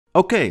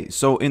Okay,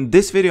 so in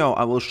this video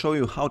I will show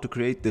you how to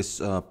create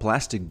this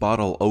plastic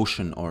bottle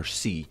ocean or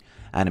sea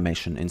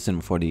animation in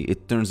Cinema4D.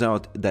 It turns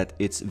out that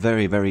it's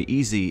very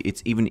easy.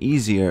 It's even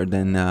easier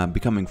than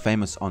becoming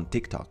famous on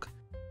TikTok.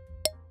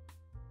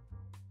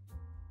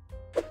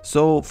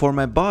 So for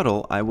my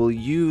bottle, I will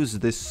use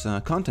this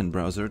content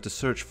browser to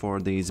search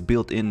for these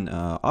built-in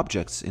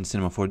objects in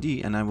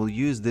Cinema4D, and I will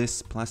use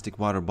this plastic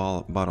water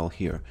bottle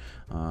here.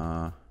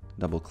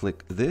 Double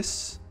click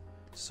this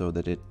so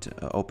that it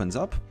opens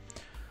up.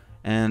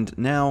 And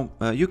now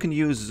you can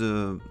use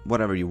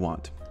whatever you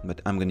want,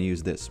 but I'm gonna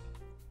use this.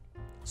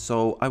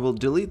 So I will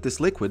delete this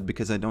liquid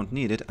because I don't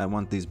need it. I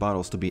want these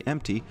bottles to be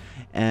empty,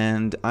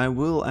 and I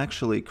will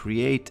actually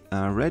create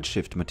a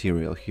Redshift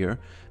material here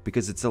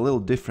because it's a little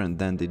different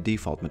than the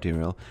default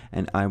material.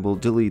 And I will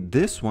delete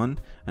this one,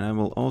 and I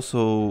will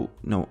also,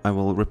 no, I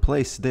will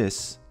replace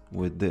this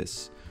with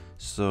this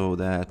so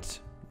that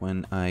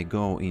when I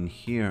go in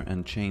here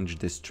and change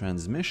this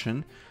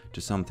transmission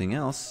to something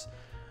else,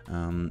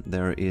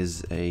 there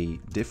is a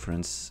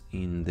difference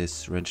in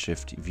this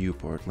Redshift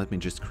viewport. Let me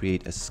just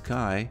create a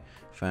sky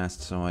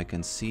fast so I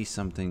can see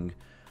something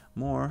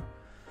more.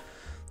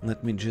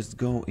 Let me just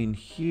go in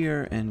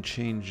here and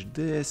change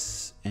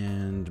this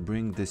and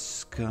bring this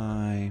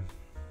sky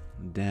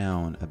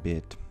down a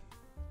bit.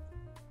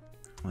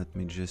 Let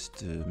me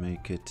just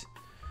make it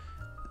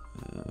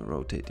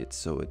rotate it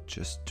so it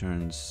just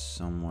turns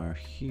somewhere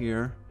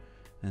here,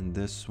 and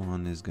this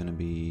one is gonna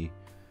be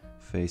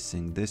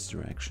facing this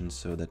direction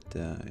so that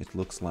it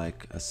looks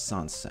like a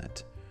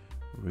sunset,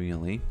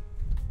 really.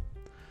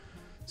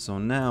 So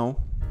now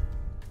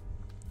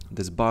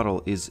this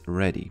bottle is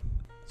ready.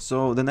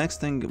 So the next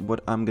thing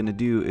what I'm gonna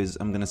do is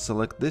I'm gonna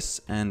select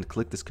this and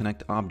click this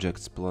connect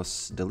objects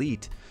plus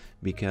delete,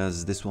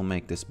 because this will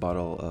make this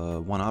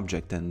bottle one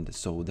object, and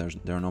so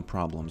there are no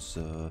problems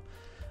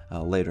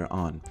later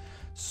on.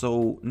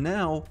 So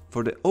now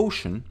for the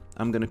ocean,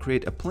 I'm gonna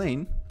create a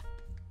plane,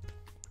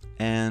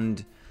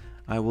 and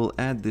I will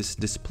add this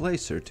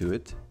displacer to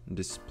it.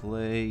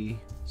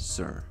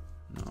 Displacer.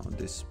 No,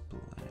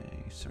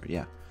 displacer.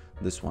 Yeah,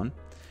 this one.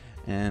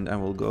 And I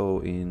will go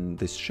in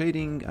this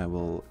shading. I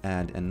will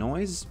add a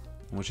noise,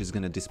 which is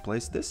going to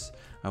displace this.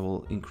 I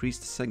will increase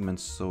the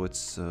segments so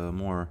it's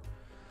more,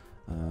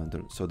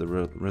 so the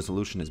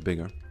resolution is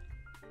bigger.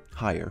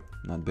 Higher,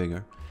 not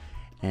bigger.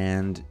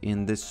 And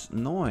in this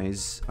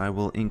noise, I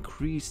will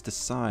increase the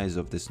size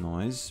of this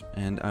noise,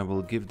 and I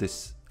will give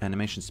this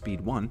animation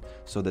speed 1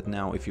 so that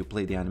now if you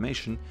play the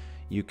animation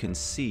you can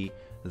see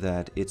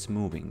that it's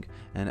moving.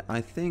 And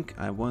I think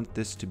I want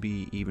this to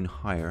be even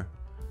higher,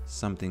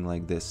 something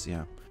like this.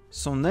 Yeah.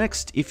 So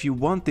next, if you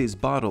want these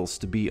bottles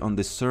to be on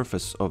the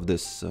surface of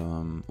this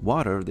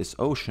water, this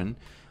ocean,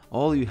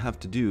 all you have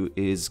to do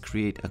is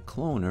create a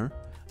cloner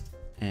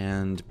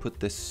and put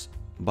this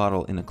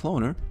bottle in a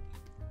cloner.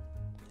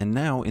 And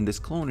now in this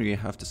cloner you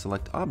have to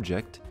select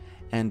object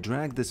and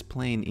drag this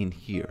plane in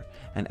here.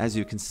 And as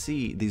you can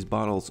see, these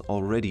bottles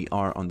already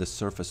are on the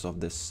surface of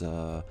this,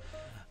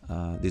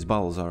 these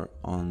bottles are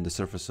on the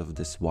surface of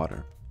this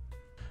water.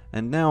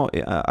 And now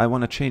I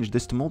want to change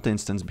this to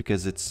multi-instance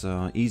because it's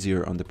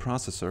easier on the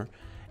processor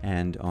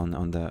and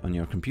on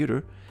your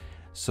computer.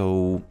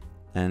 So,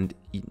 and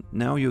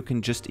now you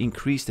can just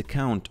increase the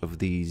count of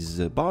these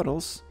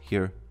bottles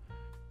here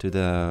to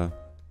the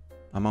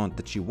amount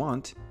that you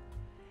want.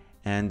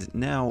 And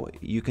now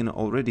you can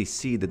already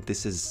see that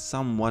this is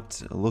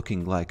somewhat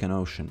looking like an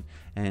ocean.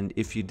 And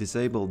if you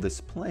disable this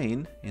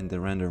plane in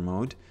the render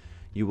mode,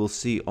 you will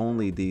see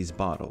only these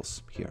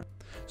bottles here.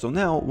 So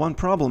now one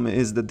problem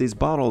is that these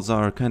bottles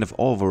are kind of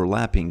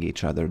overlapping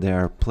each other. They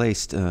are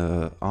placed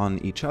on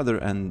each other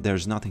and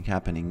there's nothing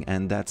happening,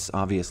 and that's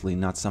obviously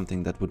not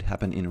something that would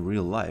happen in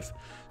real life.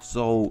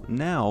 So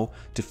now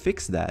to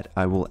fix that,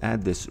 I will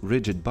add this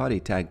rigid body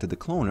tag to the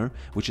cloner,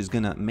 which is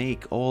gonna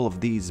make all of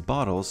these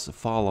bottles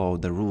follow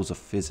the rules of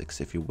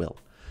physics, if you will.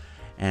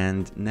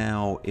 And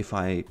now if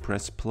I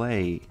press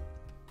play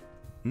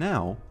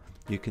now,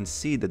 you can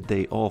see that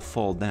they all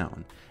fall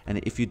down. And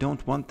if you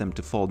don't want them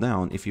to fall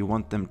down, if you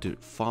want them to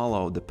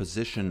follow the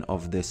position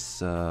of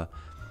this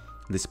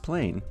this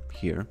plane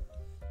here,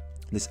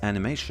 this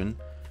animation,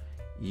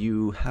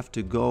 you have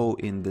to go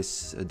in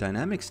this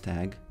dynamics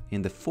tag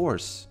in the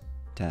force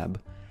tab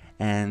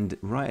and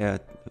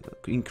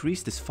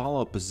increase this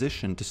follow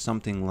position to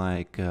something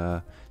like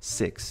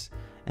 6.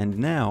 And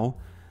now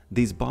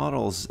these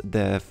bottles,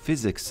 the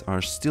physics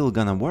are still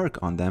gonna work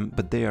on them,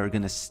 but they are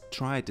gonna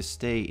try to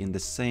stay in the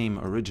same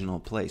original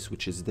place,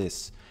 which is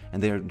this.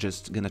 And they're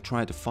just gonna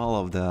try to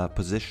follow the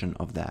position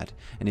of that.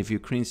 And if you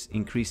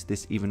increase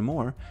this even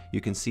more,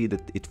 you can see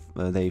that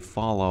they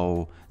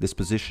follow this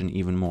position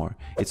even more.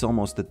 It's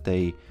almost that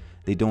they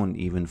don't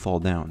even fall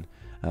down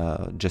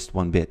just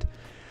one bit.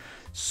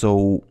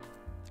 So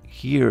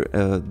here,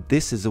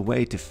 this is a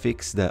way to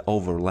fix the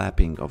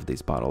overlapping of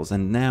these bottles.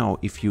 And now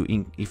if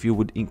you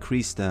would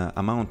increase the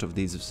amount of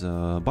these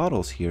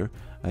bottles here,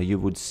 you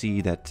would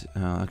see that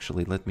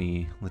actually let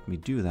me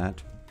do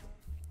that.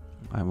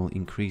 I will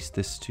increase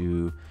this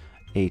to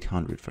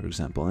 800, for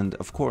example. And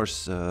of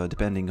course,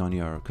 depending on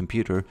your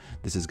computer,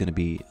 this is going to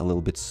be a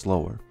little bit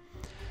slower.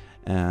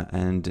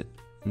 And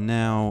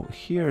now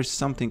here's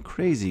something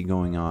crazy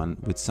going on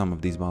with some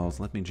of these bottles.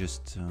 Let me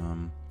just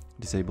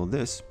disable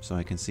this so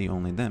I can see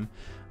only them.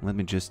 Let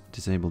me just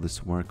disable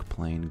this work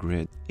plane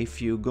grid.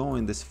 If you go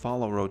in this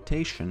follow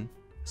rotation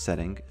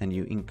setting and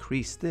you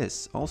increase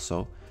this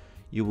also,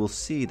 you will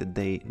see that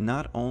they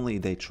not only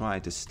they try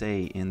to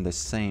stay in the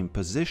same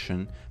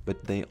position,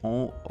 but they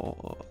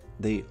also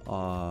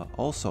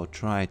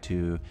try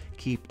to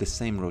keep the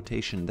same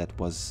rotation that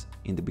was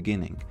in the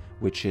beginning,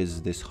 which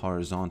is this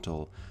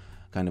horizontal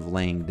kind of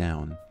laying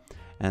down.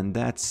 And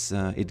that's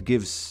it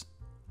gives,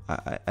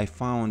 I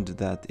found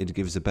that it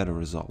gives a better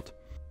result.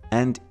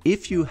 And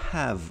if you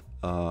have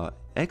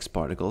X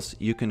particles,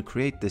 you can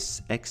create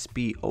this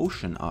XP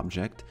ocean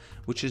object,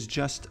 which is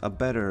just a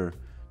better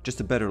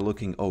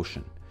looking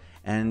ocean.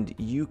 And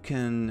you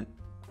can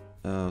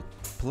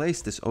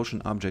place this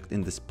ocean object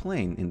in this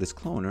plane, in this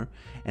cloner,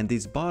 and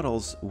these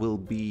bottles will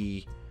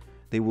be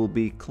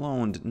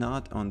cloned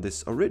not on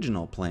this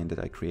original plane that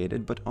I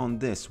created, but on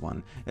this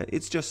one.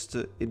 It just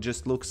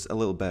looks a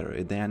little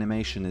better. The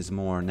animation is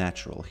more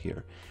natural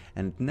here.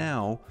 And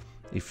now,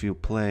 if you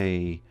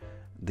play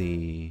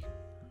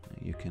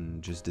you can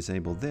just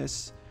disable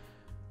this,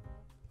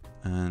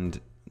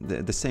 and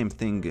the same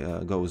thing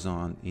goes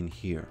on in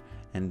here.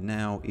 And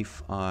now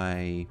if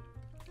I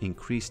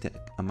increase the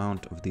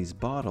amount of these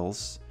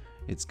bottles,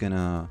 it's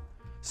gonna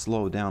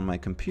slow down my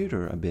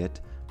computer a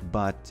bit,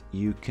 but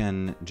you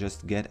can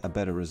just get a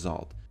better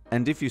result.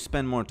 And if you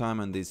spend more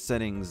time on these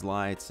settings,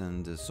 lights,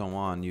 and so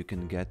on, you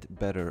can get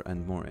better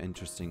and more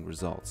interesting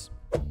results.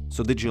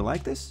 So did you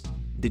like this?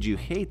 Did you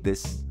hate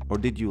this? Or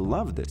did you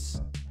love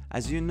this?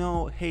 As you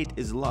know, hate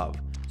is love,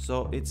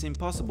 so it's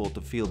impossible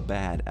to feel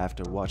bad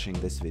after watching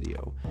this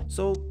video.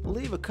 So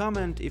leave a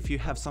comment if you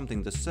have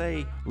something to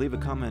say, leave a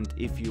comment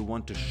if you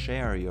want to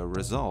share your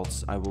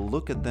results. I will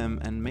look at them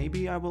and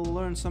maybe I will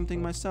learn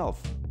something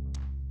myself.